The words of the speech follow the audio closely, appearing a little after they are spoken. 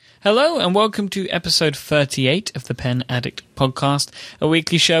Hello and welcome to episode 38 of the Pen Addict podcast, a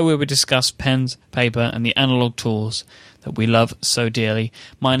weekly show where we discuss pens, paper and the analog tools that we love so dearly.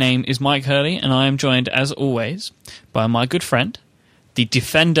 My name is Mike Hurley and I am joined as always by my good friend, the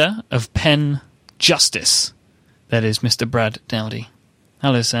defender of pen justice, that is Mr. Brad Dowdy.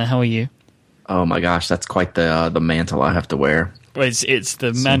 Hello sir, how are you? Oh my gosh, that's quite the mantle I have to wear. Well, it's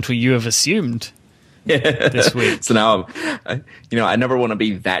the mantle you have assumed. This week. So now, I never want to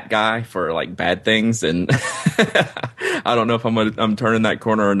be that guy for like bad things, and I don't know if I'm turning that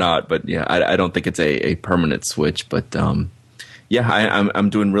corner or not. But yeah, I don't think it's a permanent switch. But I'm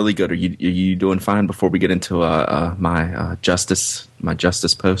doing really good. Are you doing fine? Before we get into my justice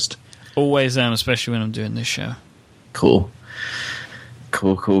post, always am, especially when I'm doing this show. Cool.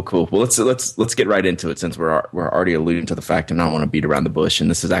 Well, let's get right into it since we're already alluding to the fact, and I don't want to beat around the bush.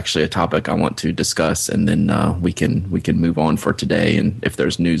 And this is actually a topic I want to discuss, and then we can move on for today. And if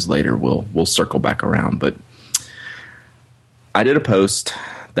there's news later, we'll circle back around. But I did a post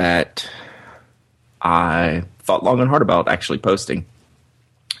that I thought long and hard about actually posting,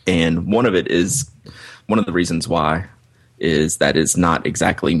 and one of the reasons why is that it's not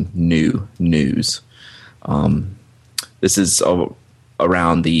exactly new news. This is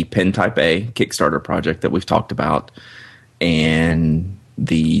around the Pen Type A Kickstarter project that we've talked about and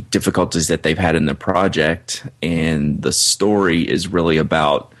the difficulties that they've had in the project. And the story is really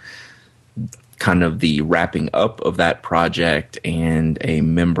about kind of the wrapping up of that project and a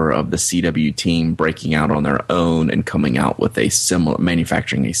member of the CW team breaking out on their own and coming out with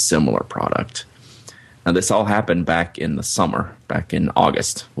manufacturing a similar product. Now, this all happened back in the summer, back in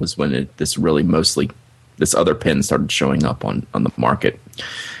August was when this other pen started showing up on the market.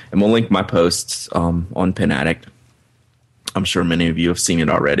 And we'll link my posts on Pen Addict. I'm sure many of you have seen it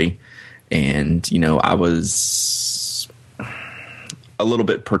already. And, I was a little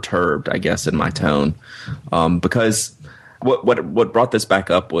bit perturbed, I guess, in my tone. Because what brought this back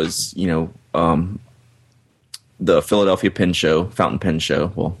up was, the Philadelphia Pen Show, Fountain Pen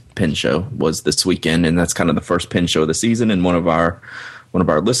Show, Pen Show was this weekend. And that's kind of the first pen show of the season. And one of our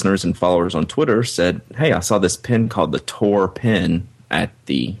listeners and followers on Twitter said, "Hey, I saw this pen called the Tor pen at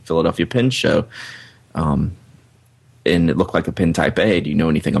the Philadelphia Pen Show, and it looked like a Pen Type A. Do you know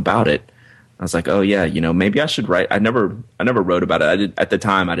anything about it?" I was like, "Oh yeah, maybe I should write." I never wrote about it. At the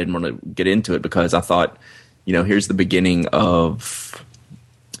time, I didn't want to get into it because I thought, here's the beginning of,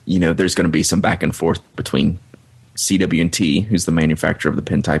 there's going to be some back and forth between CW&T, who's the manufacturer of the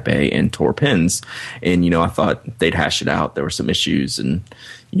Pen Type A, and Tor pens. And, I thought they'd hash it out. There were some issues and,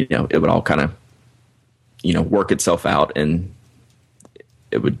 it would all kind of, work itself out and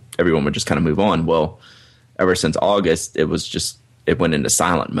everyone would just kind of move on. Well, ever since August, it went into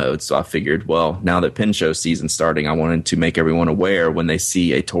silent mode. So I figured, well, now that Pen Show season's starting, I wanted to make everyone aware when they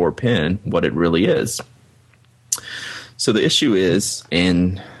see a Tor pen, what it really is. So the issue is,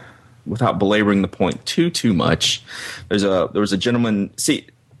 and without belaboring the point too much, there was a gentleman.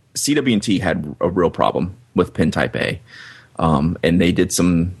 CW&T had a real problem with Pen Type A, and they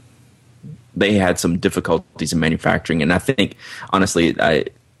had some difficulties in manufacturing. And I think, honestly, I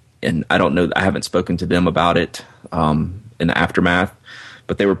don't know. I haven't spoken to them about it in the aftermath,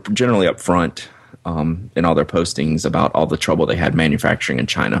 but they were generally upfront in all their postings about all the trouble they had manufacturing in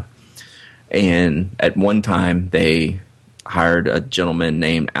China. And at one time, they hired a gentleman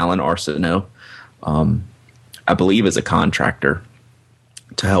named Alan Arsenault, I believe as a contractor,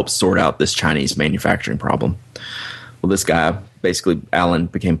 to help sort out this Chinese manufacturing problem. Well, this guy, basically, Alan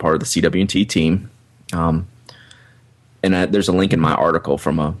became part of the CW&T team. And there's a link in my article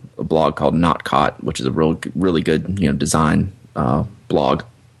from a blog called Not Caught, which is a really good design blog.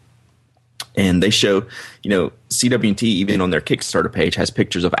 And they show, CW&T, even on their Kickstarter page, has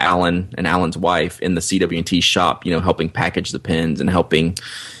pictures of Alan and Alan's wife in the CW&T shop, helping package the pens and helping,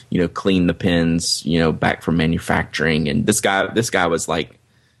 clean the pens, back from manufacturing. And this guy was like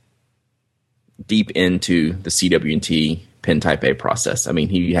deep into the CW&T Pen Type A process. I mean,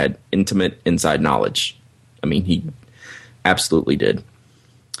 he had intimate inside knowledge. I mean, he absolutely did.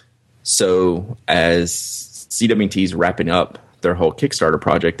 So as CW&T's wrapping up their whole Kickstarter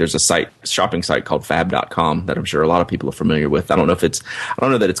project, there's a shopping site called fab.com that I'm sure a lot of people are familiar with. I don't know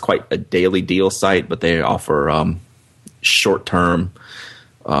that it's quite a daily deal site, but they offer short-term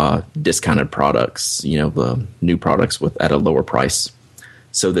discounted products, the new products at a lower price.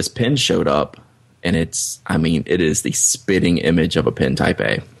 So this pen showed up, and it is the spitting image of a Pen Type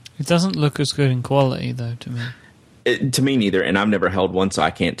A. It doesn't look as good in quality, though, to me. To me neither, and I've never held one, so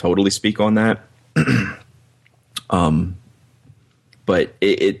I can't totally speak on that. But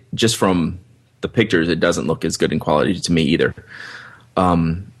it just from the pictures, it doesn't look as good in quality to me either.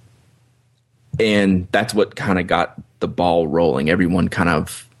 And that's what kind of got the ball rolling. Everyone kind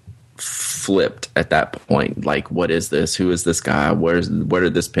of flipped at that point. Like, what is this? Who is this guy? Where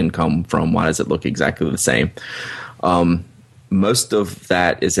did this pin come from? Why does it look exactly the same? Most of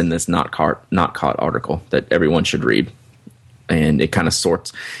that is in this Not Caught article that everyone should read. And it kind of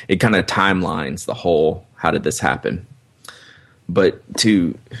timelines the whole, how did this happen? But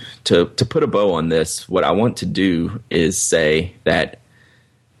to put a bow on this, what I want to do is say that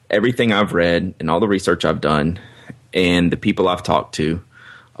everything I've read and all the research I've done and the people I've talked to,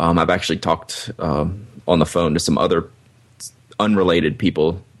 I've actually talked on the phone to some other unrelated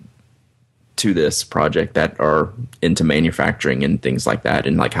people to this project that are into manufacturing and things like that,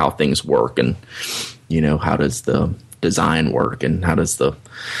 and like how things work, and how does the design work and how does the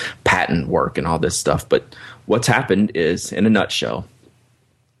patent work and all this stuff. But what's happened is, in a nutshell,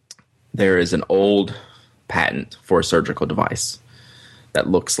 there is an old patent for a surgical device that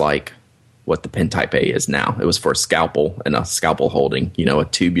looks like what the Pen Type A is now. It was for a scalpel and a scalpel holding, a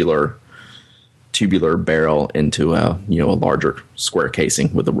tubular barrel into a larger square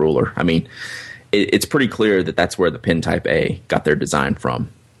casing with a ruler. I mean, it's pretty clear that that's where the Pen Type A got their design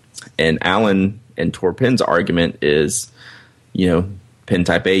from. And Alan and Torpen's argument is, Pen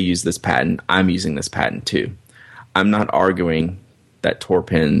Type A used this patent. I'm using this patent too. I'm not arguing that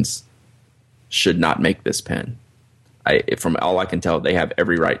Torpens should not make this pen. From all I can tell, they have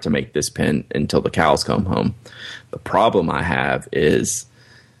every right to make this pen until the cows come home. The problem I have is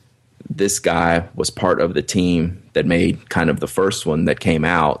this guy was part of the team that made kind of the first one that came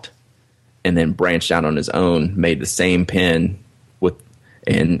out, and then branched out on his own, made the same pen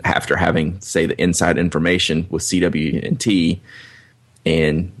and after having, say, the inside information with CW&T,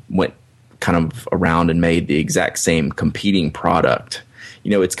 and went kind of around and made the exact same competing product.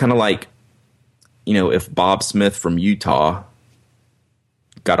 It's kind of like, if Bob Smith from Utah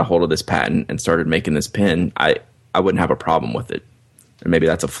got a hold of this patent and started making this pen, I wouldn't have a problem with it. And maybe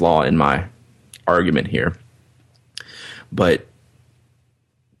that's a flaw in my argument here. But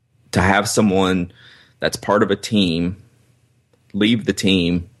to have someone that's part of a team leave the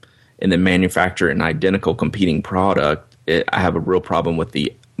team and then manufacture an identical competing product, I have a real problem with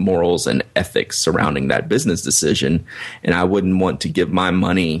the morals and ethics surrounding that business decision. And I wouldn't want to give my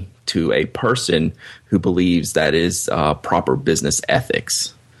money to a person who believes that is proper business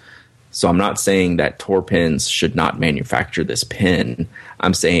ethics. So I'm not saying that Torpens should not manufacture this pen.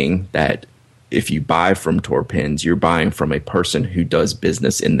 I'm saying that if you buy from Torpens, you're buying from a person who does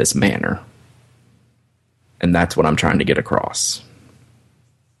business in this manner. And that's what I'm trying to get across.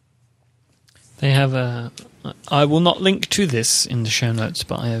 They have I will not link to this in the show notes,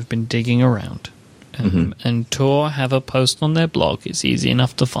 but I have been digging around. And Tor have a post on their blog, it's easy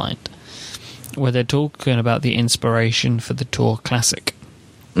enough to find, where they're talking about the inspiration for the Tor Classic.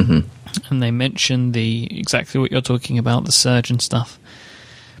 And they mention exactly what you're talking about, the surge and stuff.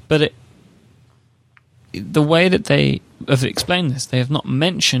 But the way that they have explained this, they have not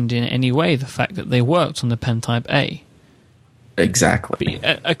mentioned in any way the fact that they worked on the Pen Type A. Exactly.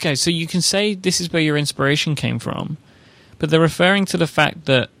 Okay, so you can say this is where your inspiration came from, but they're referring to the fact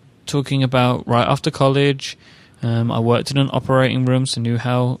that, talking about right after college, I worked in an operating room, so knew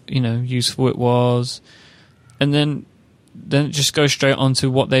how useful it was, and then it just goes straight on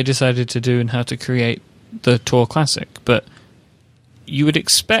to what they decided to do and how to create the Tor Classic. But you would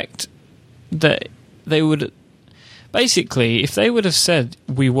expect that they would, basically, if they would have said,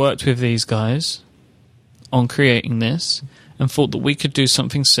 we worked with these guys on creating this and thought that we could do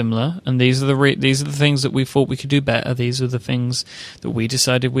something similar, and these are the things that we thought we could do better, these are the things that we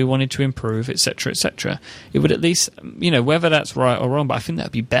decided we wanted to improve, etc., etc., it would at least, whether that's right or wrong, but I think that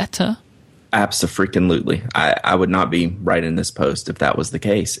would be better. Abso-freaking-lutely. I would not be writing this post if that was the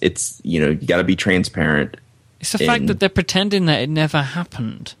case. It's, you got to be transparent. It's the fact that they're pretending that it never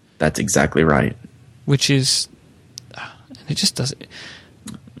happened. That's exactly right. Which is, it just doesn't.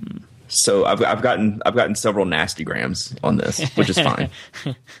 So I've gotten several nasty grams on this, which is fine.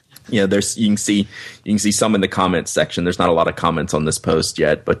 You can see some in the comments section. There's not a lot of comments on this post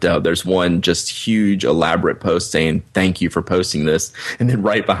yet, but there's one just huge elaborate post saying thank you for posting this, and then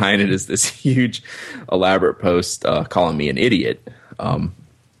right behind it is this huge elaborate post calling me an idiot.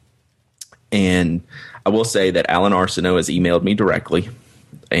 And I will say that Alan Arsenault has emailed me directly,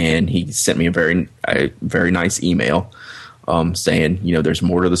 and he sent me a very nice email. Saying, there's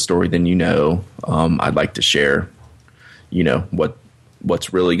more to the story than you know. I'd like to share,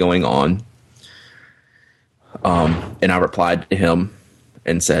 what's really going on. And I replied to him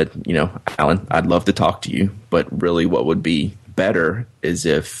and said, Alan, I'd love to talk to you, but really what would be better is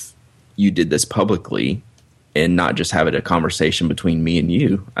if you did this publicly and not just have it a conversation between me and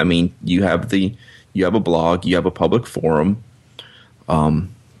you. I mean, you have a blog, you have a public forum.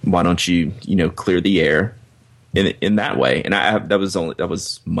 Why don't you clear the air in that way? And that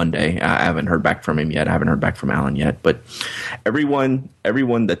was Monday. I haven't heard back from him yet. I haven't heard back from Alan yet. But everyone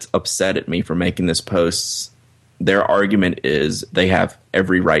that's upset at me for making this post, their argument is they have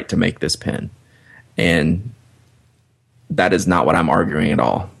every right to make this pin, and that is not what I'm arguing at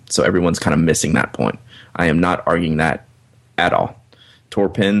all. So everyone's kind of missing that point. I am not arguing that at all. Tour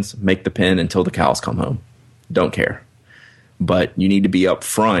pins, make the pin until the cows come home. Don't care. But you need to be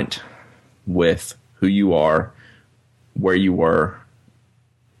upfront with who you are, where you were,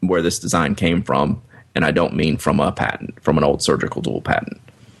 where this design came from. And I don't mean from a patent, from an old surgical tool patent.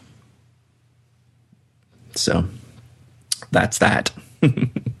 So that's that.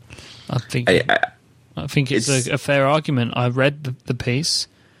 I think it's a fair argument. I read the piece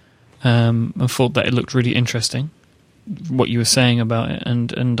and thought that it looked really interesting, what you were saying about it,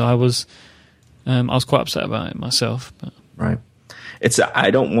 and I was quite upset about it myself. But. Right.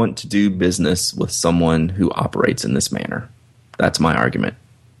 I don't want to do business with someone who operates in this manner. That's my argument.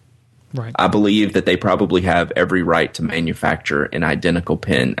 Right. I believe that they probably have every right to manufacture an identical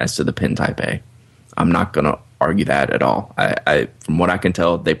pin as to the pin type A. I'm not going to argue that at all. From what I can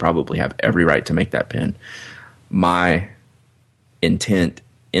tell, they probably have every right to make that pin. My intent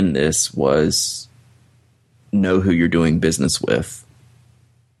in this was know who you're doing business with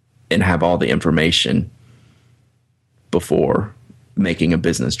and have all the information before making a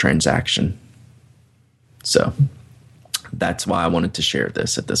business transaction. So that's why I wanted to share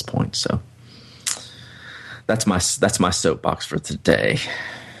this at this point. So that's my soapbox for today.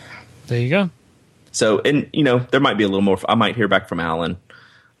 There you go. So, and there might be a little more. I might hear back from Alan,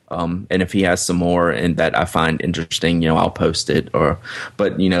 and if he has some more and that I find interesting, I'll post it. But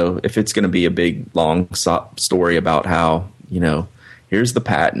if it's going to be a big long story about how here's the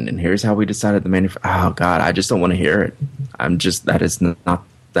patent and here's how we decided the manufacture. Oh God, I just don't want to hear it. That is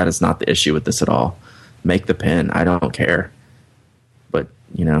not the issue with this at all. Make the pin. I don't care. But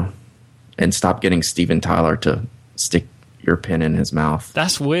and stop getting Steven Tyler to stick your pin in his mouth.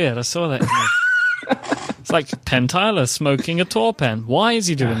 That's weird. I saw that. It's like Penn Tyler smoking a tour pen. Why is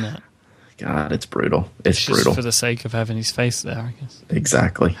he doing that? God, it's brutal. It's just brutal. For the sake of having his face there, I guess.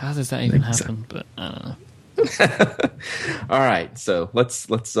 Exactly. How does that even happen? But I don't know. All right, so let's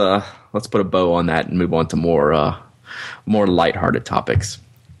put a bow on that and move on to more lighthearted topics.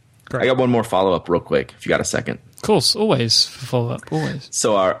 Great. I got one more follow up real quick. If you got a second. Of course, always follow up, always.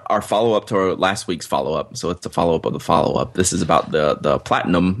 So our follow up to our last week's follow up. So it's a follow up of the follow up. This is about the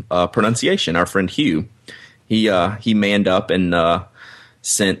platinum pronunciation. Our friend Hugh, he manned up and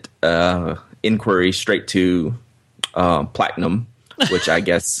sent inquiry straight to Platinum, which I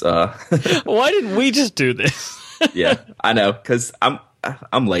guess. Why didn't we just do this? Yeah, I know, because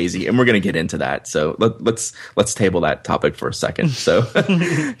I'm lazy, and we're going to get into that. So let's table that topic for a second. So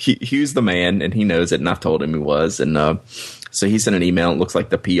Hugh's the man, and he knows it, and I've told him he was, and so he sent an email. It looks like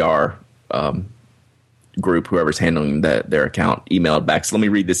the PR group, whoever's handling their account, emailed back. So let me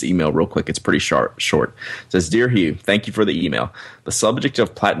read this email real quick. It's pretty short. It says, "Dear Hugh, thank you for the email. The subject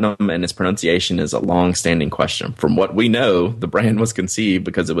of platinum and its pronunciation is a long-standing question. From what we know, the brand was conceived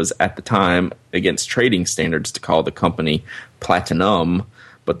because it was at the time against trading standards to call the company Platinum,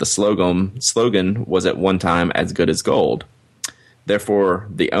 but the slogan was at one time as good as gold. Therefore,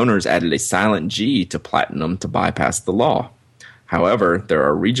 the owners added a silent G to Platinum to bypass the law. However, there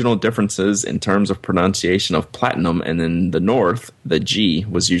are regional differences in terms of pronunciation of platinum, and in the North, the G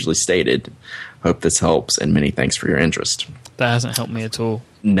was usually stated. Hope this helps, and many thanks for your interest." That hasn't helped me at all.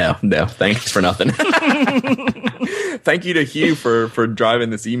 No, thanks for nothing. Thank you to Hugh for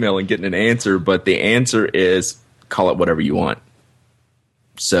driving this email and getting an answer, but the answer is call it whatever you want.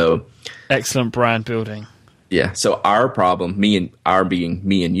 So, excellent brand building. Yeah, so our problem, me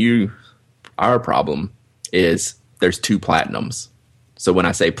and you, our problem is there's two platinums. So when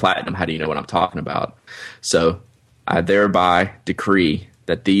I say platinum, how do you know what I'm talking about? So I thereby decree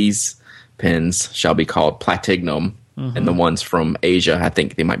that these pins shall be called platinum, and the ones from Asia, I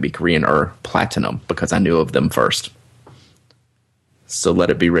think they might be Korean, or platinum, because I knew of them first. So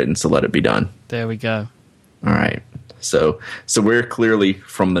let it be written, so let it be done. There we go. All right. So we're clearly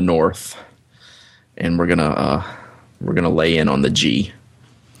from the North, and we're gonna lay in on the G.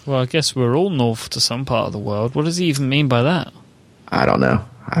 Well, I guess we're all north to some part of the world. What does he even mean by that? I don't know.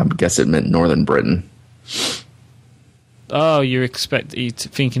 I guess it meant Northern Britain. Oh, you're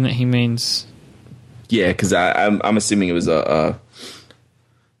thinking that he means... Yeah, because I'm assuming it was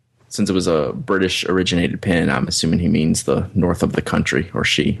since it was a British originated pen, I'm assuming he means the north of the country, or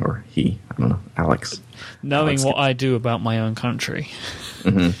she, or he. I don't know. Alex. Knowing Alex. what I do about my own country,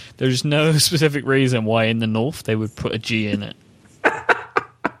 there's no specific reason why in the north they would put a G in it.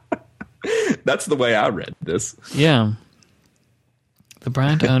 That's the way I read this. Yeah. The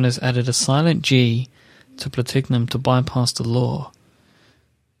brand owners added a silent G to Platignum to bypass the law.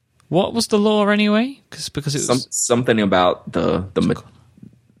 What was the law anyway? Because it was something about the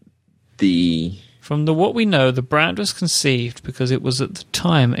from what we know, the brand was conceived because it was at the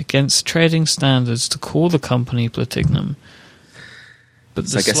time against trading standards to call the company Platignum. But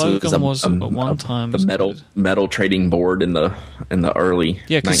the slogan was at one time the metal trading board in the early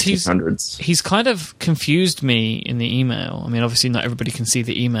 1900s. He's kind of confused me in the email. I mean, obviously not everybody can see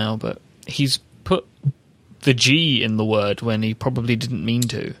the email, but he's put the G in the word when he probably didn't mean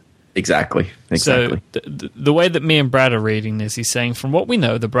to. Exactly. So the way that me and Brad are reading this, he's saying, from what we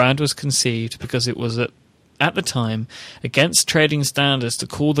know, the brand was conceived because it was at the time against trading standards to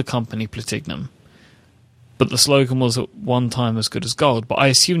call the company Platignum. But the slogan was at one time as good as gold. But I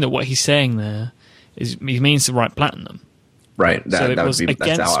assume that what he's saying there is he means to write platinum. Right. So it was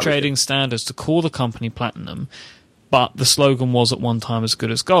against trading standards to call the company Platinum, but the slogan was at one time as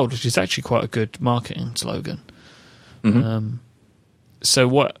good as gold, which is actually quite a good marketing slogan. Mm-hmm.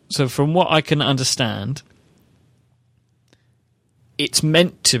 So from what I can understand, it's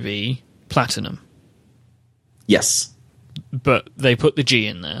meant to be platinum. Yes. But they put the G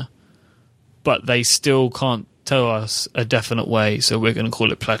in there. But they still can't tell us a definite way, so we're going to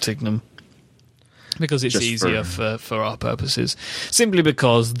call it Platignum. Because it's easier for our purposes. Simply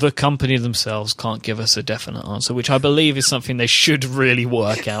because the company themselves can't give us a definite answer, which I believe is something they should really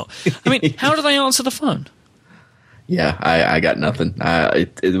work out. I mean, how do they answer the phone? Yeah, I got nothing.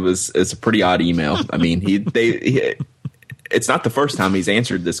 It's a pretty odd email. I mean, it's not the first time he's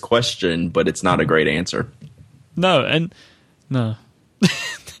answered this question, but it's not a great answer. No.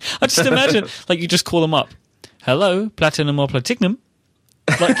 I just imagine, like, you just call them up. Hello, Platinum or Platignum?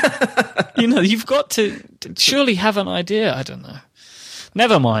 Like, you've got to surely have an idea. I don't know.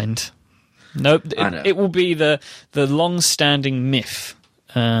 Never mind. Nope. It will be the long-standing myth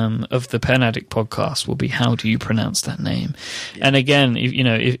of the Pen Addict podcast will be, how do you pronounce that name? Yeah. And again,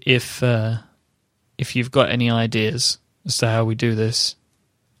 if you've got any ideas as to how we do this,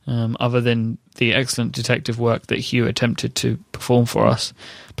 other than the excellent detective work that Hugh attempted to perform for us,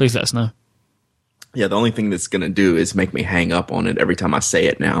 please let us know. Yeah, the only thing that's going to do is make me hang up on it every time I say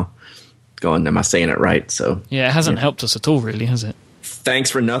it now. Going, am I saying it right? So yeah, it hasn't helped us at all, really, has it? Thanks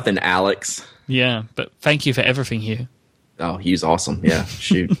for nothing, Alex. Yeah, but thank you for everything, Hugh. Oh, he's awesome. Yeah,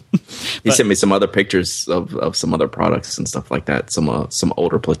 shoot. He sent me some other pictures of some other products and stuff like that. Some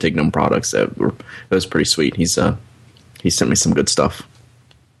older Platignum products it was pretty sweet. He sent me some good stuff.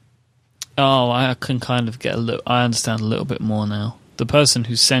 Oh, I can kind of I understand a little bit more now. The person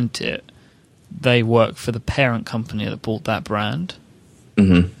who sent it, they work for the parent company that bought that brand.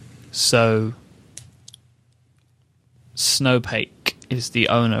 Mm-hmm. So Snowpake is the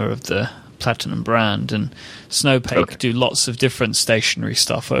owner of the Platinum brand, and Snowpake do lots of different stationery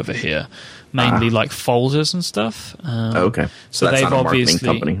stuff over here, mainly like folders and stuff. Okay, so that's they've not a marketing obviously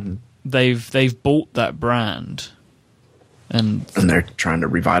company. They've bought that brand, and they're trying to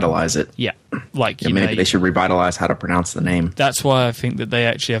revitalize it. Yeah, like maybe they should revitalize how to pronounce the name. That's why I think that they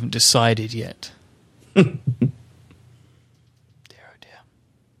actually haven't decided yet. Dear oh dear.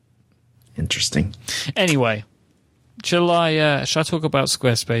 Interesting. Anyway, shall I talk about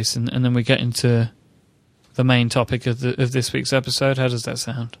Squarespace and then we get into the main topic of this week's episode? How does that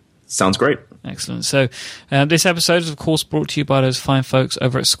sound? Sounds great. Excellent. So this episode is, of course, brought to you by those fine folks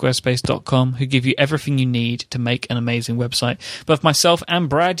over at squarespace.com who give you everything you need to make an amazing website. Both myself and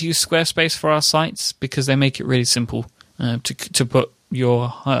Brad use Squarespace for our sites because they make it really simple to put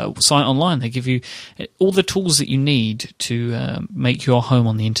your site online. They give you all the tools that you need to make your home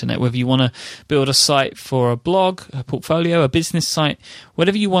on the internet, whether you want to build a site for a blog, a portfolio, a business site,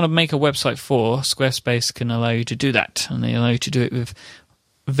 whatever you want to make a website for, Squarespace can allow you to do that, and they allow you to do it with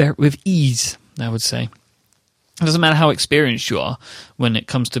ease, I would say. It doesn't matter how experienced you are when it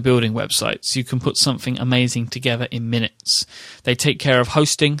comes to building websites. You can put something amazing together in minutes. They take care of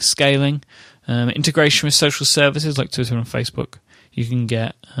hosting, scaling, integration with social services like Twitter and Facebook. You can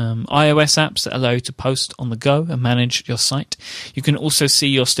get iOS apps that allow you to post on the go and manage your site. You can also see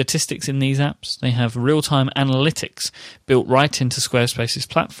your statistics in these apps. They have real-time analytics built right into Squarespace's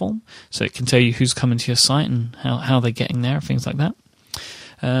platform, so it can tell you who's coming to your site and how they're getting there, things like that.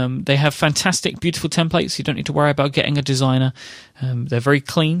 They have fantastic, beautiful templates. You don't need to worry about getting a designer. They're very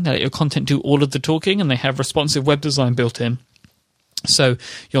clean. They let your content do all of the talking, and they have responsive web design built in. So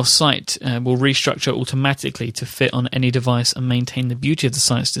your site will restructure automatically to fit on any device and maintain the beauty of the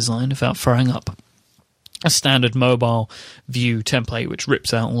site's design without throwing up a standard mobile view template which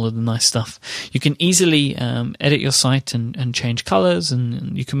rips out all of the nice stuff. You can easily edit your site and change colors,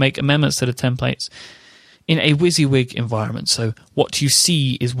 and you can make amendments to the templates in a WYSIWYG environment. So what you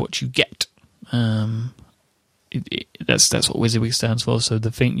see is what you get. That's what WYSIWYG stands for. So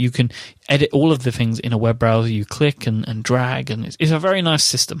the thing, you can edit all of the things in a web browser. You click and drag, and it's a very nice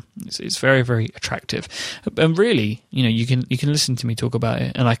system. It's very, very attractive. And really, you can listen to me talk about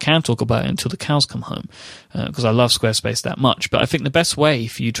it, and I can talk about it until the cows come home, because I love Squarespace that much. But I think the best way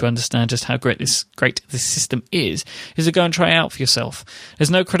for you to understand just how great this system is to go and try it out for yourself. There's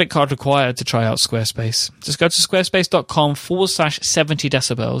no credit card required to try out Squarespace. Just go to squarespace.com/70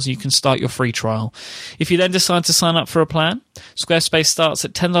 decibels. You can start your free trial. If you then decide to sign up for a plan, Squarespace starts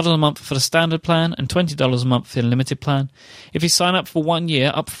at $10 a month for the standard plan and $20 a month for the limited plan. If you sign up for 1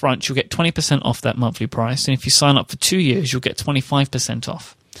 year up front, you'll get 20% off that monthly price, and if you sign up for 2 years, you'll get 25%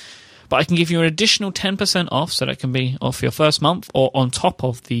 off. But I can give you an additional 10% off, so that can be off your first month or on top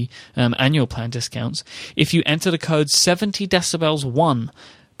of the annual plan discounts, if you enter the code 70decibels1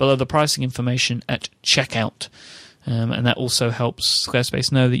 below the pricing information at checkout. And that also helps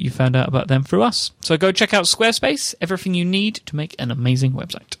Squarespace know that you found out about them through us. So go check out Squarespace, everything you need to make an amazing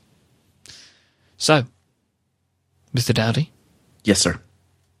website. So, Mr. Dowdy. Yes, sir.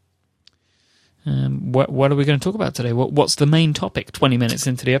 What are we going to talk about today? What's the main topic 20 minutes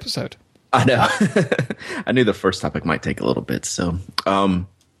into the episode? I know. I knew the first topic might take a little bit. So,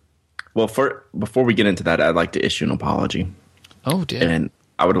 before we get into that, I'd like to issue an apology. Oh, dear. And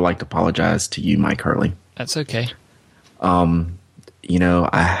I would like to apologize to you, Mike Hurley. That's okay. I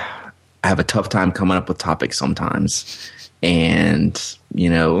have a tough time coming up with topics sometimes. And,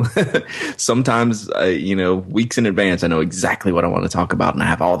 sometimes, weeks in advance, I know exactly what I want to talk about and I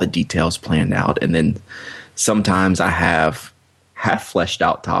have all the details planned out. And then sometimes I have half fleshed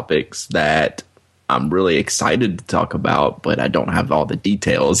out topics that I'm really excited to talk about, but I don't have all the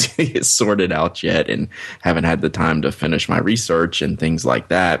details sorted out yet and haven't had the time to finish my research and things like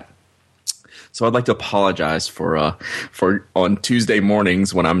that. So I'd like to apologize for on Tuesday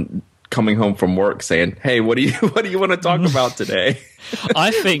mornings when I'm coming home from work saying, "Hey, what do you want to talk about today?"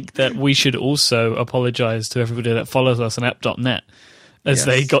 I think that we should also apologize to everybody that follows us on app.net as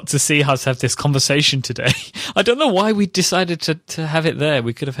they got to see us have this conversation today. I don't know why we decided to have it there.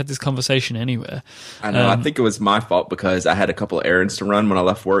 We could have had this conversation anywhere. I know. I think it was my fault because I had a couple of errands to run when I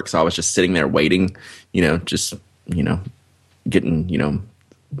left work, so I was just sitting there waiting, getting,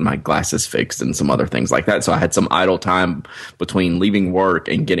 my glasses fixed and some other things like that. So I had some idle time between leaving work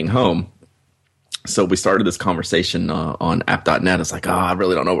and getting home. So we started this conversation on app.net. It's like, I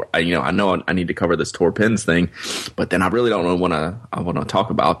really don't know. I know I need to cover this Tor Pins thing, but then I really don't know what I want to talk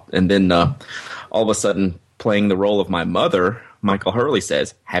about. And then all of a sudden, playing the role of my mother, Michael Hurley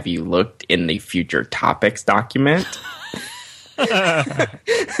says, "Have you looked in the future topics document?"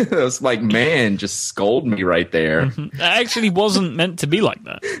 It was like, man, just scold me right there. It actually wasn't meant to be like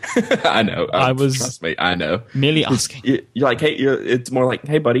that. I know. Trust me, I know. Merely asking. You're like, hey, it's more like,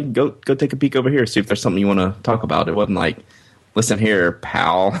 hey, buddy, go take a peek over here, see if there's something you want to talk about. It wasn't like, listen here,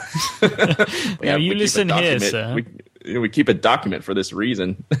 pal. You listen here, sir. We keep a document for this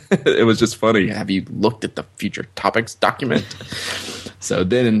reason. It was just funny. Have you looked at the future topics document? So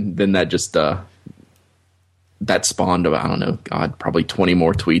then that just that spawned, I don't know, probably 20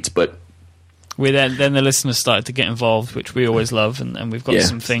 more tweets. But then the listeners started to get involved, which we always love, and we've got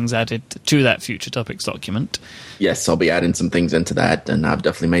some things added to that future topics document. Yes, I'll be adding some things into that, and I've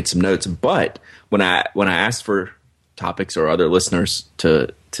definitely made some notes. But when I asked for topics or other listeners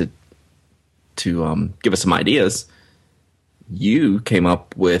to give us some ideas, you came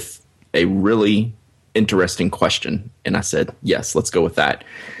up with a really interesting question, and I said, yes, let's go with that.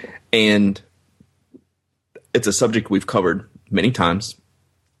 And it's a subject we've covered many times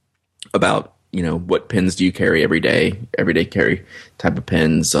about, what pins do you carry everyday carry type of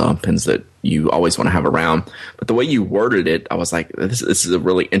pins, pins that you always want to have around. But the way you worded it, I was like, this is a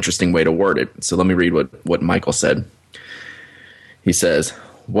really interesting way to word it. So let me read what Michael said. He says,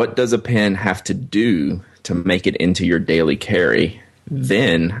 "What does a pin have to do to make it into your daily carry?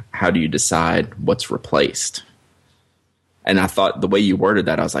 Then how do you decide what's replaced?" And I thought the way you worded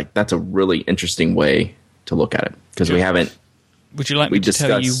that, I was like, that's a really interesting way to look at it, because we haven't. Would you like me to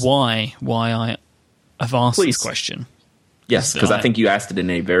tell you why I have asked this question? Yes, because I think you asked it in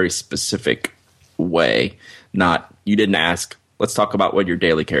a very specific way. You didn't ask, let's talk about what your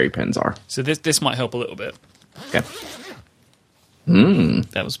daily carry pins are. So this might help a little bit. Okay.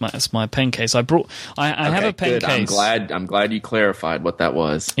 That's my pen case. I have a pen good. case. I'm glad you clarified what that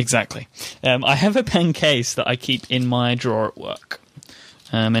was. Exactly. I have a pen case that I keep in my drawer at work.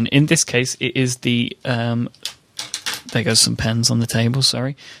 And in this case, it is the... there goes some pens on the table,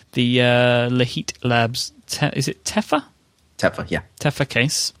 sorry. The Lahit Labs... is it Teffa? Teffa, yeah. Teffa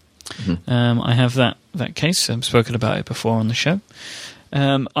case. Mm-hmm. I have that case. I've spoken about it before on the show.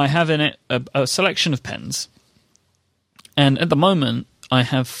 I have in it a selection of pens. And at the moment, I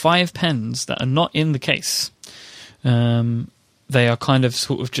have 5 pens that are not in the case. They are kind of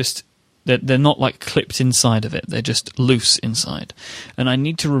sort of just... They're not like clipped inside of it. They're just loose inside. And I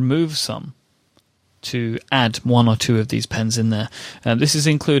need to remove some to add 1 or 2 of these pens in there. This is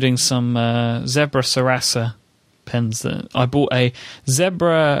including some Zebra Sarasa pens. That I bought a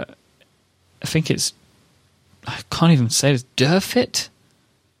Zebra... I think it's... I can't even say it. Durfit?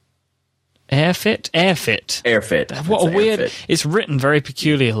 Airfit. What a weird... Airfit. It's written very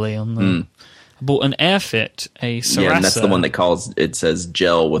peculiarly on the... I bought an Airfit, a Sarasa. Yeah, and that's the one that it says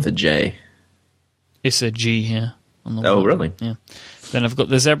gel with a J. It's a G here. On the one. Really? Yeah. Then I've got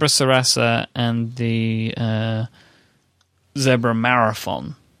the Zebra Sarasa and the Zebra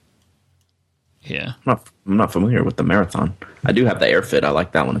Marathon here. I'm not familiar with the Marathon. I do have the Airfit. I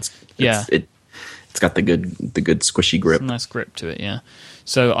like that one. It's got the good squishy grip. It's a nice grip to it, yeah.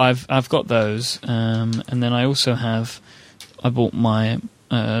 So I've got those, and then I also I bought my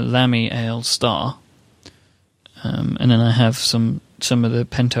Lamy Ale Star, and then I have some of the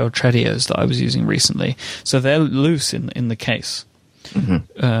Pentel Tredios that I was using recently. So they're loose in the case,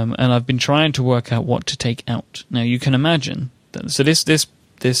 and I've been trying to work out what to take out. Now you can imagine that. So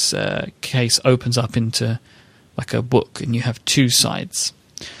this case opens up into like a book, and you have 2 sides.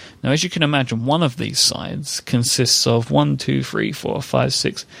 Now, as you can imagine, one of these sides consists of 1, 2, 3, 4, 5,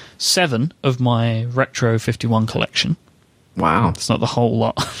 6, 7 of my Retro 51 collection. Wow. It's not the whole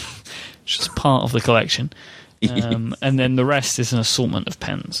lot. It's just part of the collection. And then the rest is an assortment of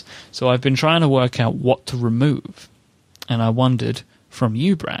pens. So I've been trying to work out what to remove. And I wondered, from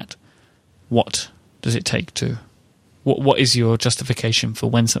you, Brad, what does it take to... What is your justification for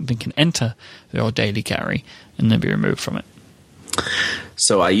when something can enter your daily carry and then be removed from it?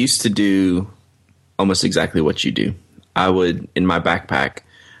 So I used to do almost exactly what you do. I would, in my backpack,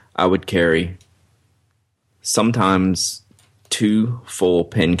 I would carry sometimes 2 full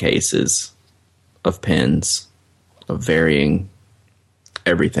pen cases of pens of varying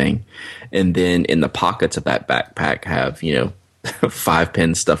everything. And then in the pockets of that backpack have, 5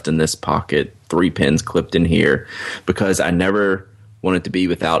 pens stuffed in this pocket, 3 pens clipped in here, because I never wanted to be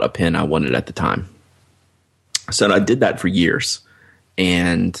without a pen I wanted at the time. So I did that for years.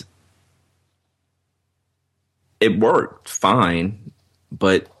 And it worked fine,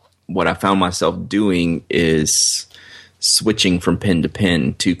 but what I found myself doing is switching from pen to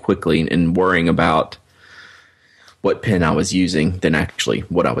pen too quickly and worrying about what pen I was using than actually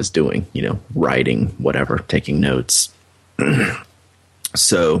what I was doing, writing, whatever, taking notes.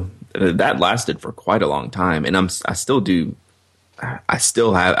 So that lasted for quite a long time. And I still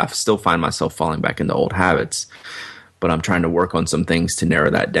find myself falling back into old habits. But I'm trying to work on some things to narrow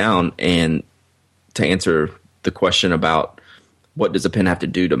that down. And to answer the question about what does a pen have to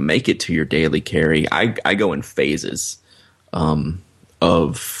do to make it to your daily carry, I go in phases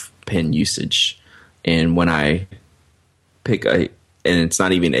of pen usage. And when I pick and it's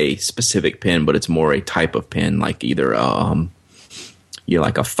not even a specific pen, but it's more a type of pen, like either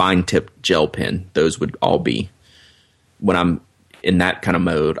like a fine tip gel pen. Those would all be, when I'm in that kind of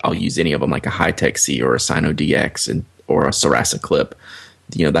mode, I'll use any of them, like a Hi-Tech C or a Sino DX or a Sarasa Clip.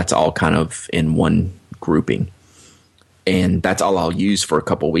 That's all kind of in one grouping. And that's all I'll use for a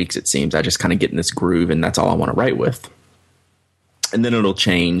couple weeks, it seems. I just kind of get in this groove, and that's all I want to write with. And then it'll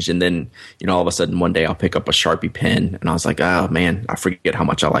change, and then, all of a sudden one day I'll pick up a Sharpie pen, and I was like, oh man, I forget how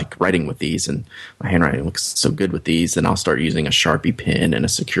much I like writing with these, and my handwriting looks so good with these. And I'll start using a Sharpie pen and a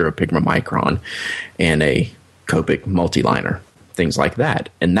Sakura Pigma Micron and a Copic multiliner. Things like that.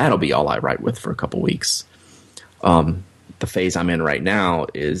 And that'll be all I write with for a couple weeks. The phase I'm in right now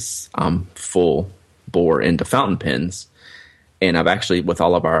is I'm full bore into fountain pens. And I've actually, with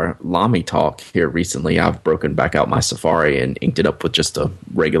all of our Lamy talk here recently, I've broken back out my Safari and inked it up with just a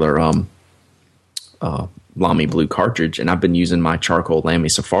regular Lamy blue cartridge. And I've been using my charcoal Lamy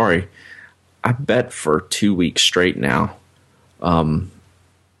Safari, I bet, for 2 weeks straight now.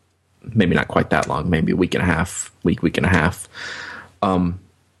 Maybe not quite that long, maybe a week and a half.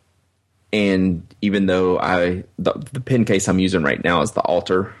 And even though the pen case I'm using right now is the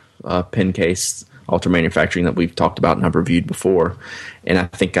Alter pen case, Alter Manufacturing, that we've talked about and I've reviewed before. And I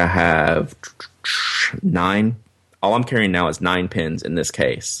think I have 9 all I'm carrying now is 9 pins in this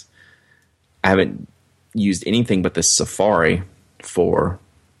case. I haven't used anything but this Safari for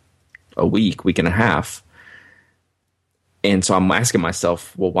a week and a half. And so I'm asking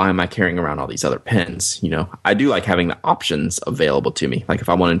myself, well, why am I carrying around all these other pins? You know, I do like having the options available to me. Like if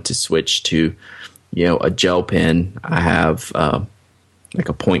I wanted to switch to, you know, a gel pen, I have like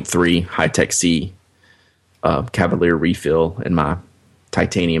a 0.3 Hi-Tech C Cavalier refill in my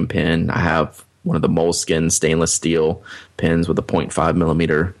titanium pen. I have one of the Moleskine stainless steel pens with a 0.5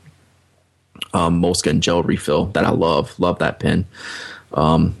 millimeter Moleskine gel refill that I love that pen.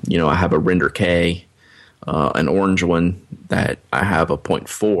 You know, I have a Render K, an orange one that I have a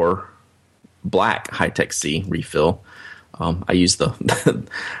 0.4 black Hi-Tech C refill. I use the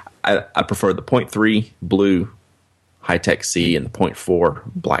I prefer the 0.3 blue Hi-Tech C and the 0.4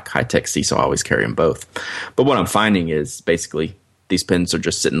 black Hi-Tech C, so I always carry them both. But what I'm finding is basically these pens are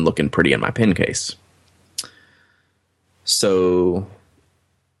just sitting looking pretty in my pen case. So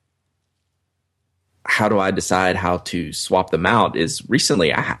how do I decide how to swap them out is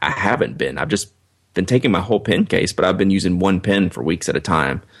recently I haven't been. I've just been taking my whole pen case, but I've been using one pen for weeks at a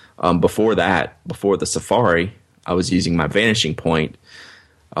time. Before the Safari, I was using my Vanishing Point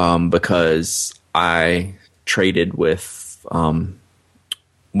because I traded with one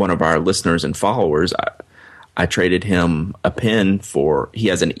of our listeners and followers. I traded him a pen he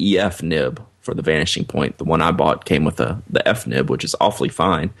has an EF nib for the Vanishing Point. The one I bought came with the F nib, which is awfully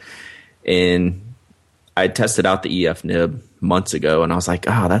fine. And I tested out the EF nib months ago, and I was like,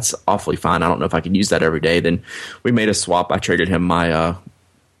 that's awfully fine. I don't know if I can use that every day. Then we made a swap. I traded him my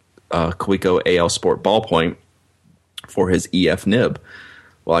Kaweco AL Sport ballpoint for his EF nib.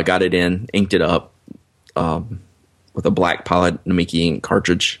 Well, I got it in, inked it up with a black Pilot Namiki ink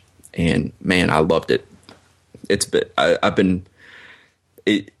cartridge, and man, I loved it.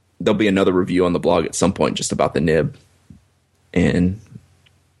 There'll be another review on the blog at some point just about the nib, and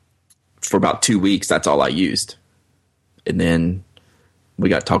for about 2 weeks, that's all I used. And then we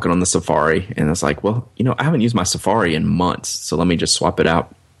got talking on the Safari, and I was like, well, you know, I haven't used my Safari in months, so let me just swap it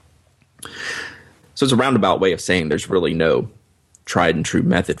out. So it's a roundabout way of saying there's really no tried and true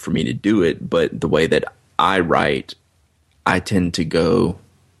method for me to do it, but the way that I write, I tend to go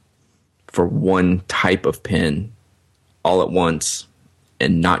for one type of pen all at once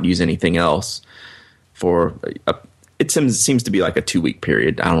and not use anything else for it seems to be like a 2-week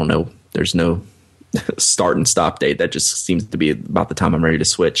period. I don't know. There's no start and stop date. That just seems to be about the time I'm ready to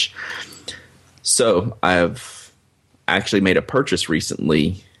switch. So I've actually made a purchase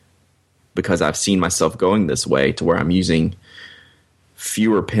recently because I've seen myself going this way to where I'm using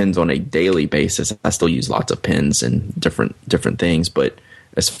fewer pens on a daily basis. I still use lots of pens and different things, but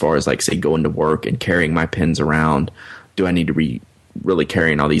as far as like say going to work and carrying my pens around, do I need to be really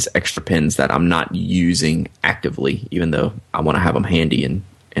carrying all these extra pens that I'm not using actively, even though I want to have them handy and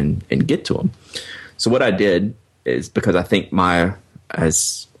get to them? So what I did is, because I think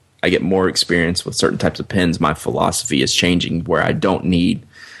as I get more experience with certain types of pens, my philosophy is changing where I don't need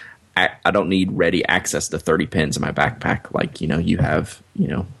ready access to 30 pens in my backpack. Like, you know, you have, you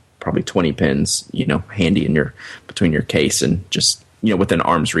know, probably 20 pens, you know, handy in between your case and just, you know, within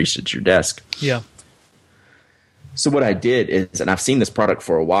arm's reach at your desk. Yeah. So what I did is, and I've seen this product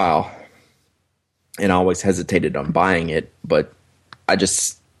for a while and I always hesitated on buying it, but I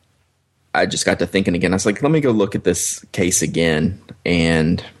just got to thinking again. I was like, let me go look at this case again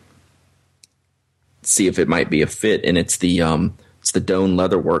and see if it might be a fit. And it's the Doane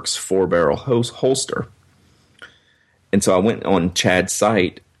Leatherworks 4-barrel holster. And so I went on Chad's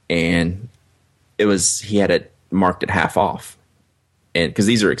site, and he had it marked at half off. And because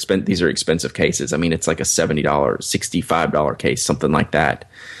these are expensive cases. I mean, it's like a $70, $65 case, something like that.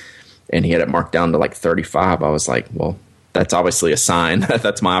 And he had it marked down to like $35. I was like, well, that's obviously a sign.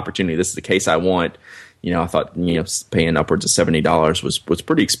 That's my opportunity. This is the case I want. You know, I thought, you know, paying upwards of $70 was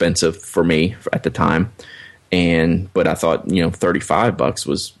pretty expensive for me at the time. But I thought, you know, $35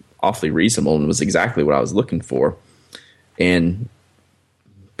 was awfully reasonable and was exactly what I was looking for. And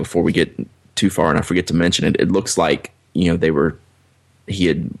before we get too far, and I forget to mention it, it looks like, you know, he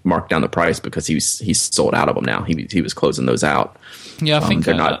had marked down the price because he's sold out of them now. He was closing those out. Yeah, I think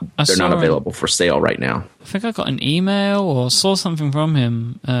they're not available for sale right now. I think I got an email or saw something from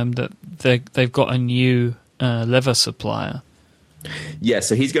him that they've got a new leather supplier. Yeah,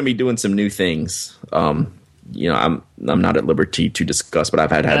 so he's going to be doing some new things. You know, I'm not at liberty to discuss, but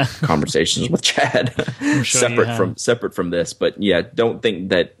I've had conversations with Chad separate from this. But yeah, don't think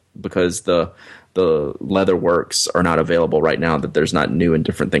that because the Leatherworks are not available right now that there's not new and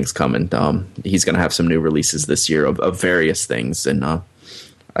different things coming. He's going to have some new releases this year of various things, and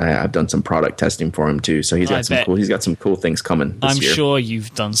I've done some product testing for him too. So he's got some cool things coming this year. I'm sure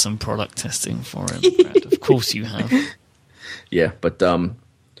you've done some product testing for him, Brad. Of course you have. Yeah, but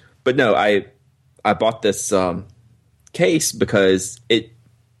no, I bought this case because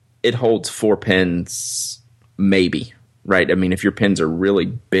it holds 4 pins, maybe, right? I mean, if your pins are really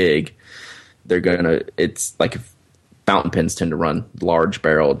big, it's like fountain pens tend to run large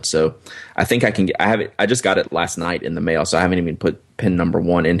barreled. So I think I just got it last night in the mail, so I haven't even put pin number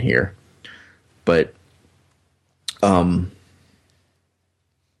 1 in here. But, I'm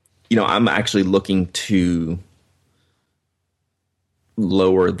actually looking to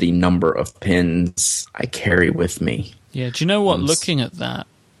lower the number of pins I carry with me. Yeah, do you know what? Looking at that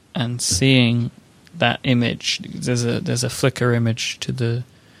and seeing that image, there's a Flickr image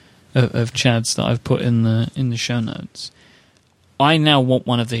of Chad's that I've put in the show notes. I now want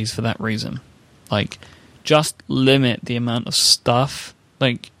one of these for that reason. Like, just limit the amount of stuff.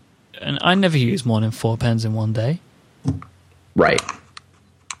 Like, and I never use more than 4 pens in one day. Right.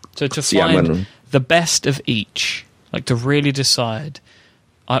 So to find the best of each, like to really decide.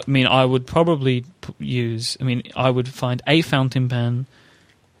 I mean, I would probably I would find a fountain pen,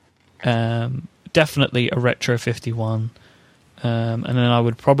 definitely a Retro 51, and then I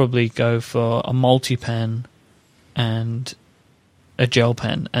would probably go for a multi-pen and a gel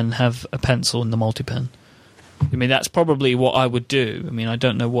pen and have a pencil in the multi-pen. I mean, that's probably what I would do. I mean, I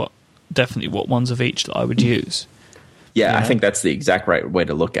don't know definitely what ones of each that I would use. Yeah, I think that's the exact right way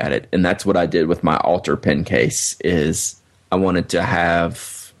to look at it. And that's what I did with my Alter pen case is I wanted to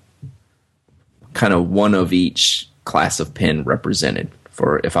have kind of one of each class of pen represented.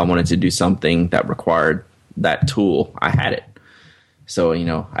 For if I wanted to do something that required that tool, I had it. So,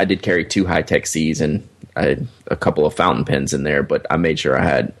 I did carry 2 Hi-Tech Cs and I had a couple of fountain pens in there, but I made sure I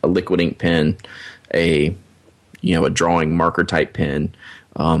had a liquid ink pen, a drawing marker type pen,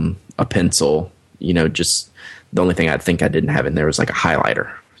 a pencil, just the only thing I think I didn't have in there was like a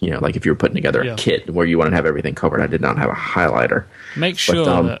highlighter. Like if you were putting together a kit where you want to have everything covered, I did not have a highlighter. Make sure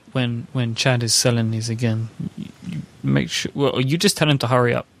that when Chad is selling these again, you make sure. Well, you just tell him to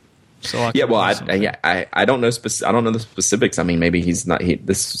hurry up. So I don't know. I don't know the specifics. I mean, maybe he's not.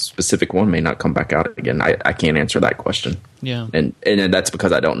 This specific one may not come back out again. I can't answer that question. Yeah, and that's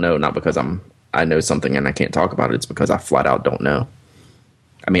because I don't know, not because I know something and I can't talk about it. It's because I flat out don't know.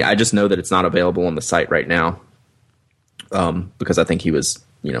 I mean, I just know that it's not available on the site right now. Because I think he was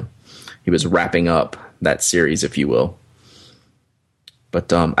wrapping up that series, if you will.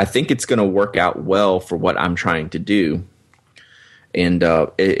 But I think it's going to work out well for what I'm trying to do. And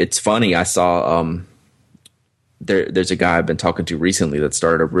it's funny. I saw there's a guy I've been talking to recently that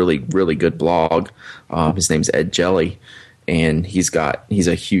started a really, really good blog. His name's Ed Jelly, and he's a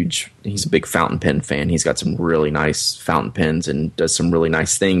big fountain pen fan. He's got some really nice fountain pens and does some really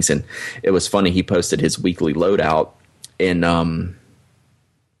nice things. And it was funny. He posted his weekly loadout. And,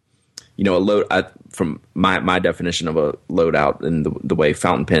 from my definition of a loadout and the way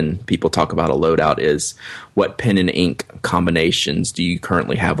fountain pen people talk about a loadout is what pen and ink combinations do you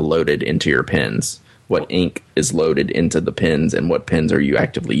currently have loaded into your pens? What ink is loaded into the pens and what pens are you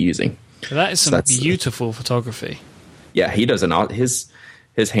actively using? So that is some beautiful photography. Yeah, he does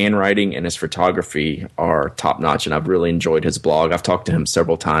his handwriting and his photography are top notch, and I've really enjoyed his blog. I've talked to him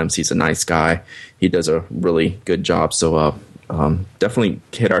several times. He's a nice guy. He does a really good job. So definitely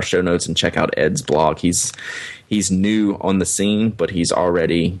hit our show notes and check out Ed's blog. He's new on the scene, but he's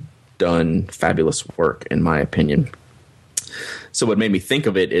already done fabulous work, in my opinion. So what made me think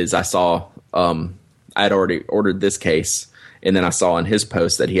of it is I saw I had already ordered this case. And then I saw in his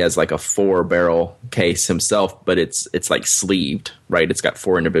post that he has like a 4-barrel case himself, but it's like sleeved, right? It's got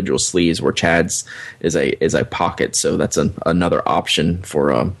 4 individual sleeves where Chad's is a pocket. So that's another option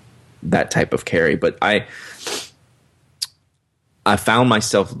for that type of carry. But I found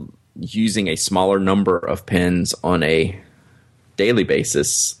myself using a smaller number of pens on a daily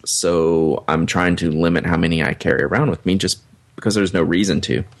basis. So I'm trying to limit how many I carry around with me just because there's no reason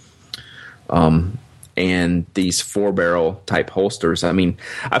to. And these 4-barrel type holsters. I mean,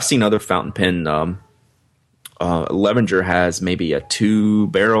 I've seen other fountain pen. Levenger has maybe a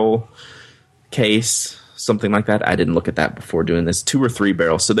 2-barrel case, something like that. I didn't look at that before doing this. 2 or 3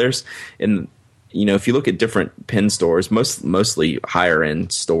 barrels. So there's, if you look at different pen stores, mostly higher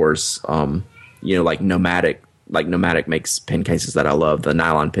end stores, like Nomadic. Like Nomadic makes pen cases that I love. The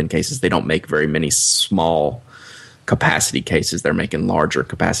nylon pen cases. They don't make very many small capacity cases. They're making larger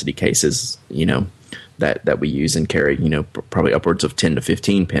capacity cases. That we use and carry, probably upwards of 10 to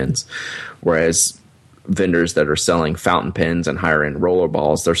 15 pens. Whereas vendors that are selling fountain pens and higher end roller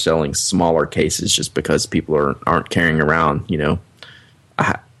balls, they're selling smaller cases just because people aren't carrying around,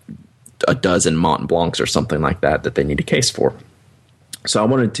 a dozen Mont Blancs or something like that they need a case for. So I'm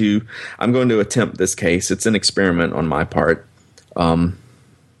going to attempt this case. It's an experiment on my part,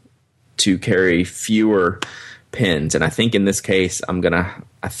 to carry fewer pens. And I think in this case, I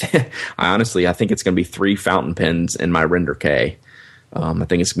think it's going to be 3 fountain pens in my Render K. I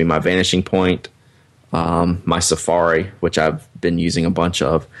think it's going to be my Vanishing Point, my Safari, which I've been using a bunch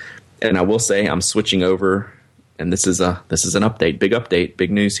of. And I will say I'm switching over, and this is an update,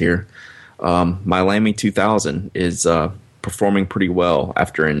 big news here. My Lamy 2000 is performing pretty well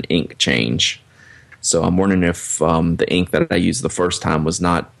after an ink change. So I'm wondering if the ink that I used the first time was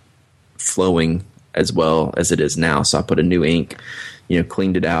not flowing as well as it is now. So I put a new ink,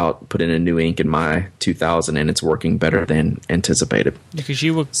 cleaned it out, put in a new ink in my 2000, and it's working better than anticipated. Because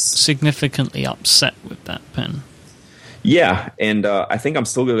you were significantly upset with that pen. Yeah, and I think I'm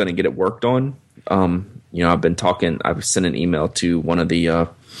still going to get it worked on. I've sent an email to one of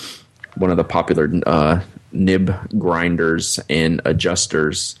the popular nib grinders and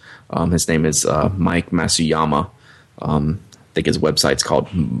adjusters. His name is Mike Masuyama. I think his website's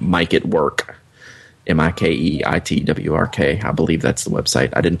called Mike at Work, MikeEitWRK. I believe that's the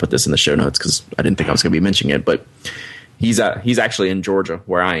website. I didn't put this in the show notes because I didn't think I was going to be mentioning it, but he's actually in Georgia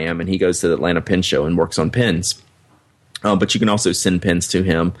where I am, and he goes to the Atlanta Pen Show and works on pens. But you can also send pens to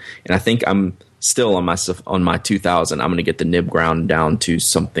him, and I think I'm still on my 2000. I'm going to get the nib ground down to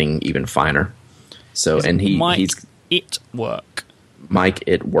something even finer. So, and he's It Work. Mike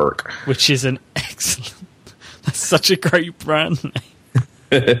at Work, which is an excellent. That's such a great brand name.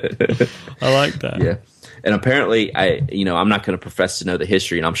 I like that. Yeah, and apparently, I'm not going to profess to know the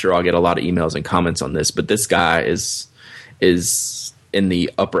history, and I'm sure I'll get a lot of emails and comments on this. But this guy is in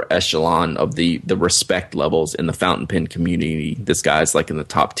the upper echelon of the respect levels in the fountain pen community. This guy's like in the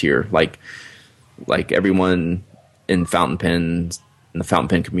top tier, like everyone in fountain pens. In the fountain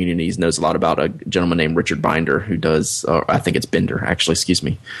pen communities knows a lot about a gentleman named Richard Binder who does, I think it's Bender, actually, excuse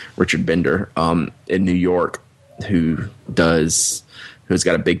me, Richard Bender, in New York, who's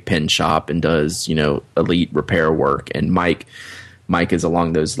got a big pen shop and does, elite repair work. And Mike is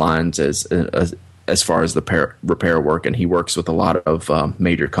along those lines as far as the repair work, and he works with a lot of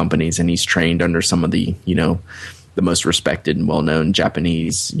major companies, and he's trained under some of the, the most respected and well-known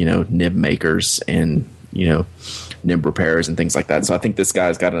Japanese, nib makers and, nib repairers and things like that. So I think this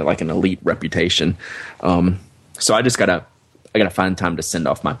guy's got an elite reputation. So I just gotta find time to send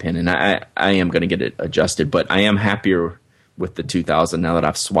off my pen, and I am going to get it adjusted, but I am happier with the 2000 now that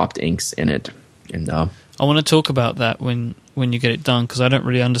I've swapped inks in it. And I want to talk about that when you get it done, because I don't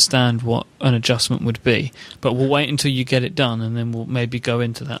really understand what an adjustment would be, but we'll wait until you get it done and then we'll maybe go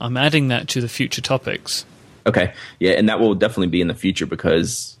into that. I'm adding that to the future topics. Okay. Yeah. And that will definitely be in the future,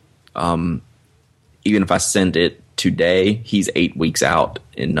 because, even if I send it today, he's 8 weeks out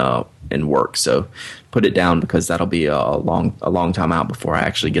in work. So put it down, because that'll be a long time out before I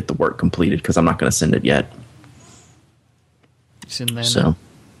actually get the work completed, because I'm not going to send it yet. It's in there now.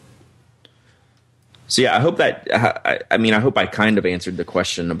 So yeah, I hope that I hope I kind of answered the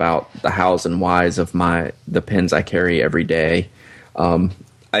question about the hows and whys of the pens I carry every day.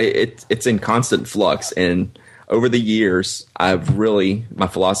 It's in constant flux, and over the years, my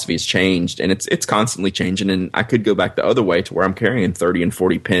philosophy has changed, and it's constantly changing. And I could go back the other way to where I'm carrying 30 and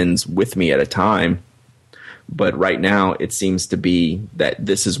 40 pens with me at a time. But right now, it seems to be that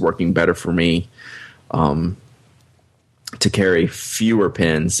this is working better for me, to carry fewer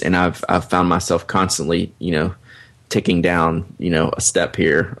pens. And I've found myself constantly, ticking down, a step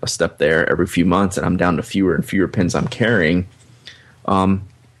here, a step there every few months, and I'm down to fewer and fewer pens I'm carrying.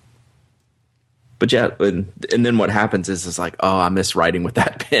 But yeah, and then what happens is it's like, oh, I miss writing with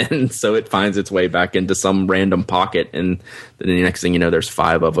that pen. So it finds its way back into some random pocket. And then the next thing you know, there's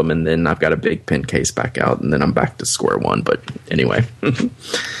 5 of them. And then I've got a big pen case back out. And then I'm back to square one. But anyway,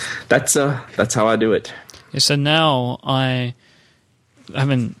 that's how I do it. Yeah, so now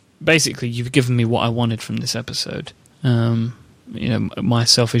basically, you've given me what I wanted from this episode. My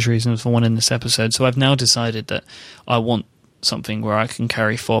selfish reasons for wanting this episode. So I've now decided that I want something where I can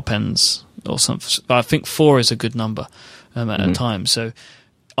carry 4 pens or something. I think 4 is a good number at a time. So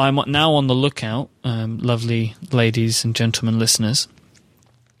I'm now on the lookout, lovely ladies and gentlemen listeners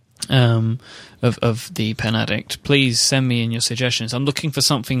of the Pen Addict. Please send me in your suggestions. I'm looking for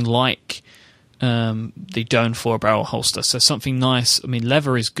something like the Doan 4-barrel holster. So something nice. I mean,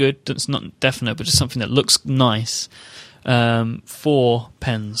 leather is good. That's not definite, but just something that looks nice. 4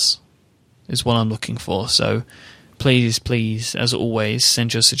 pens is what I'm looking for. So please, as always,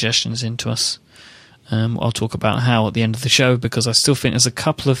 send your suggestions in to us. I'll talk about how at the end of the show, because I still think there's a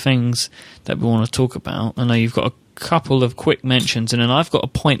couple of things that we want to talk about. I know you've got couple of quick mentions, and then I've got a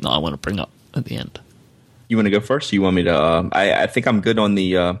point that I want to bring up at the end. You want to go first? Or you want me to? I think I'm good on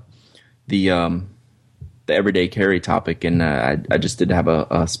the everyday carry topic, and I just did have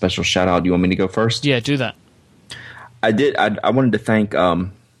a special shout out. Do you want me to go first? Yeah, do that. I did. I wanted to thank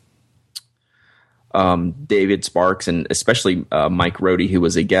David Sparks and especially Mike Rohde, who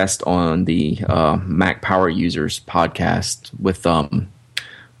was a guest on the Mac Power Users podcast with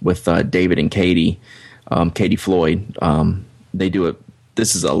David and Katie Floyd. They do it.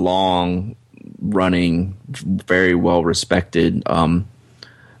 This is a long running, very well respected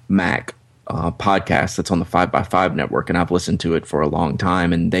Mac podcast that's on the 5x5 network, and I've listened to it for a long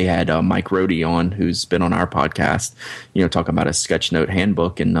time. And they had Mike Rohde on, who's been on our podcast, talking about a Sketchnote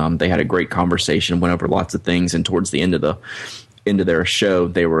handbook, and they had a great conversation, went over lots of things. And towards the end of their show,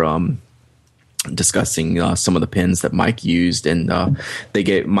 they were discussing some of the pens that Mike used, and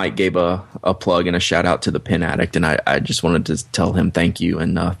Mike gave a plug and a shout out to the Pen Addict, and I just wanted to tell him thank you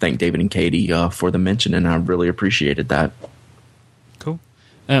and thank David and Katie for the mention, and I really appreciated that. Cool.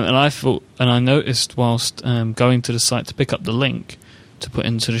 And I noticed whilst going to the site to pick up the link to put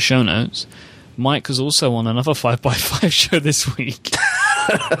into the show notes, Mike was also on another 5x5 show this week.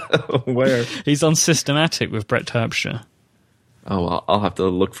 Where? He's on Systematic with Brett Terpstra. Oh, well, I'll have to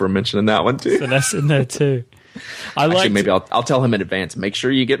look for a mention in that one too. So that's in there too. Maybe I'll tell him in advance. Make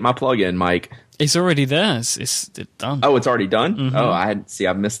sure you get my plug in, Mike. It's already there. It's done. Oh, it's already done? Mm-hmm. Oh,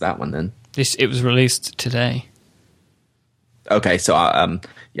 I missed that one then. It was released today. Okay, so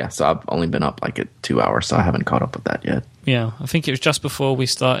so I've only been up like 2 hours, so I haven't caught up with that yet. Yeah, I think it was just before we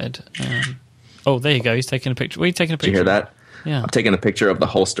started. Oh, there you go. He's taking a picture. What are you taking a picture? Did you hear that? Yeah, I'm taking a picture of the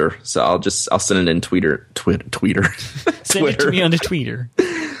holster, so I'll send it in Twitter. Send it to me on the Twitter.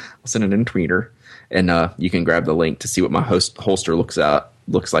 I'll send it in Twitter, and you can grab the link to see what my holster looks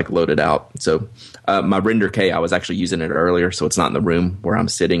like loaded out. So my Render K, I was actually using it earlier, so it's not in the room where I'm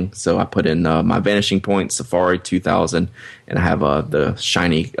sitting. So I put in my Vanishing Point Safari 2000, and I have the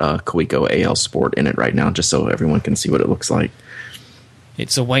shiny Coleco AL Sport in it right now, just so everyone can see what it looks like.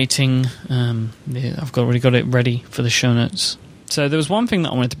 It's awaiting. I've already got it ready for the show notes. So there was one thing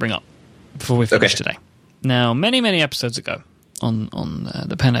that I wanted to bring up before we finish today. Now, many episodes ago on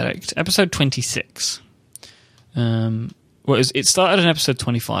the Pen Addict, episode 26. It started in episode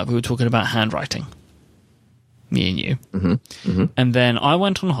 25. We were talking about handwriting, me and you. Mm-hmm. Mm-hmm. And then I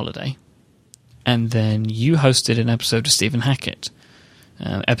went on holiday, and then you hosted an episode of Stephen Hackett,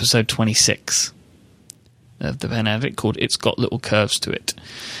 episode 26. Of the Pen Addict, called It's Got Little Curves to It.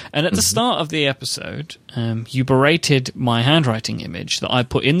 And at the start of the episode, you berated my handwriting image that I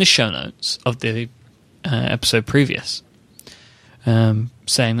put in the show notes of the episode previous, saying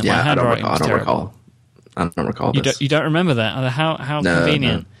that my handwriting was terrible. I don't recall this. You don't remember that? How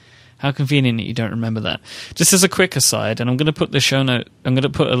convenient. No. How convenient that you don't remember that. Just as a quick aside, and I'm going to put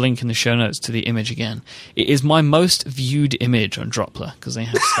a link in the show notes to the image again. It is my most viewed image on Droplr, because they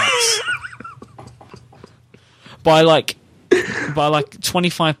have stats. By like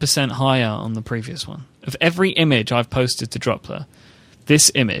 25% higher on the previous one. Of every image I've posted to Droplr,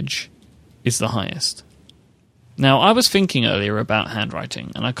 this image is the highest. Now, I was thinking earlier about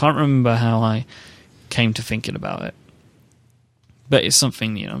handwriting, and I can't remember how I came to thinking about it. But it's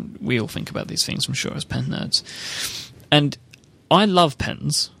something, we all think about these things, I'm sure, as pen nerds. And I love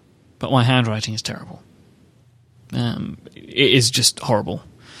pens, but my handwriting is terrible. It is just horrible.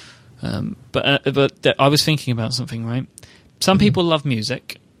 But I was thinking about something, right? Some people love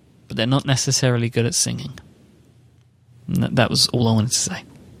music, but they're not necessarily good at singing. And that was all I wanted to say.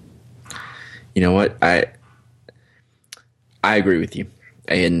 You know what? I agree with you.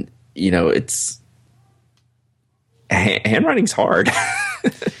 And, it's... handwriting's hard.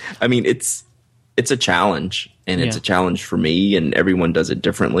 I mean, it's a challenge, and it's a challenge for me, and everyone does it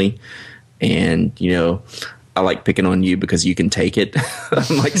differently. And, I like picking on you because you can take it,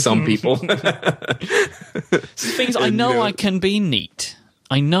 unlike some people. Things I know I can be neat.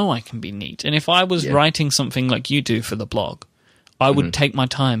 And if I was writing something like you do for the blog, I would take my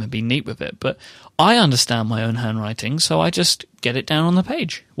time and be neat with it. But I understand my own handwriting, so I just get it down on the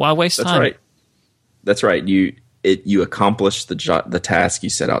page. Why waste time? That's right. You accomplish the task you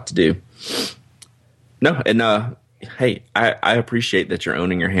set out to do. No, and hey, I appreciate that you're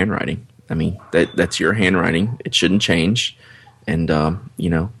owning your handwriting. I mean, that's your handwriting. It shouldn't change. And,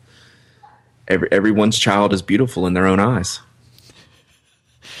 everyone's child is beautiful in their own eyes.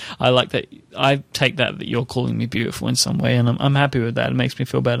 I like that. I take that you're calling me beautiful in some way, and I'm happy with that. It makes me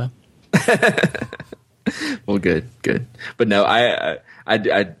feel better. Well, good. But no, I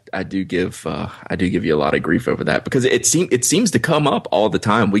do give you a lot of grief over that, because it seems to come up all the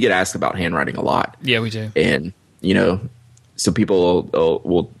time. We get asked about handwriting a lot. Yeah, we do. And So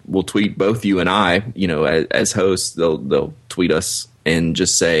people will tweet both you and I, as hosts. They'll tweet us and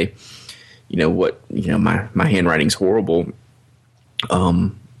just say, my handwriting's horrible,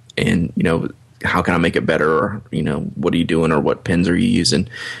 and how can I make it better? Or what are you doing, or what pens are you using?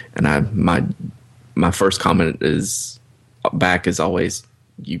 And my first comment is always,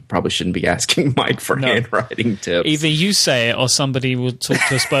 you probably shouldn't be asking Mike for handwriting tips. Either you say it, or somebody will talk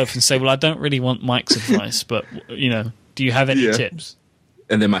to us both and say, well, I don't really want Mike's advice, but do you have any tips?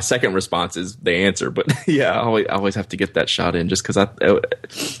 And then my second response is the answer. But yeah, I always have to get that shot in, just because I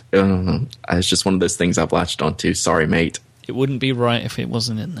don't know. It's just one of those things I've latched onto. Sorry, mate. It wouldn't be right if it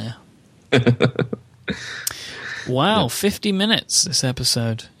wasn't in there. Wow, 50 minutes this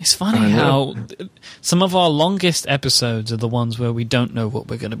episode. It's funny how some of our longest episodes are the ones where we don't know what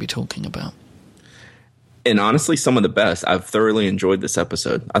we're going to be talking about. And honestly, some of the best. I've thoroughly enjoyed this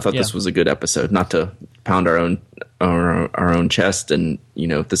episode. I thought this was a good episode. Not to pound our own chest, and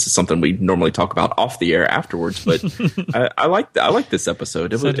this is something we normally talk about off the air afterwards. But I like this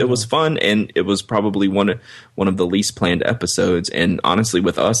episode. It was fun, and it was probably one of the least planned episodes. And honestly,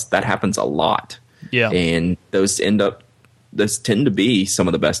 with us, that happens a lot. Yeah, and those tend to be some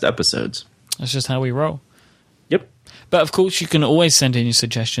of the best episodes. That's just how we roll. Yep. But of course, you can always send in your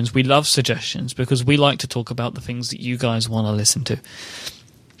suggestions. We love suggestions because we like to talk about the things that you guys want to listen to.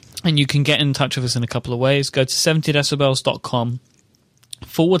 And you can get in touch with us in a couple of ways. Go to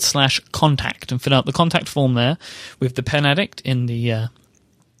 70decibels.com/contact and fill out the contact form there with the Pen Addict in the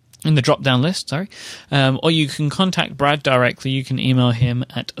drop-down list, sorry. Or you can contact Brad directly. You can email him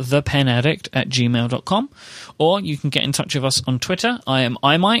at thepenaddict@gmail.com. Or you can get in touch with us on Twitter. I am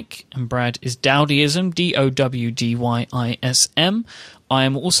iMike, and Brad is Dowdyism, DOWDYISM. I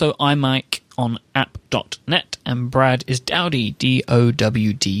am also iMike on app.net, and Brad is Dowdy,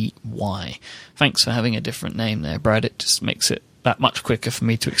 DOWDY. Thanks for having a different name there, Brad. It just makes it that much quicker for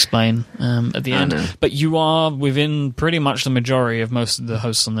me to explain at the end. But you are within pretty much the majority of most of the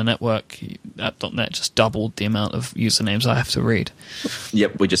hosts on the network. App.net just doubled the amount of usernames I have to read.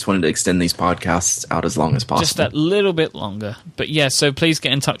 Yep, we just wanted to extend these podcasts out as long as possible. Just that little bit longer. But yeah, so please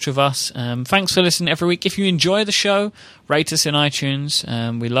get in touch with us. Thanks for listening every week. If you enjoy the show, rate us in iTunes.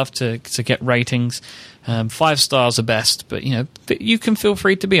 We love to get ratings. 5 stars are best, but you can feel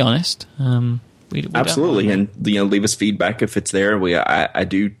free to be honest. We absolutely, and leave us feedback if it's there. I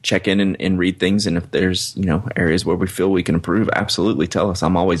do check in and read things, and if there's areas where we feel we can improve, absolutely tell us.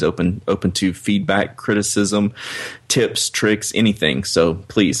 I'm always open to feedback, criticism, tips, tricks, anything. So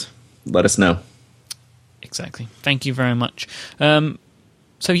please let us know. Exactly. Thank you very much.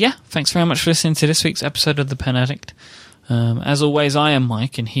 So yeah, thanks very much for listening to this week's episode of The Pen Addict. As always, I am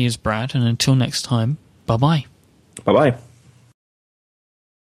Mike and he is Brad, and until next time, bye bye. Bye bye.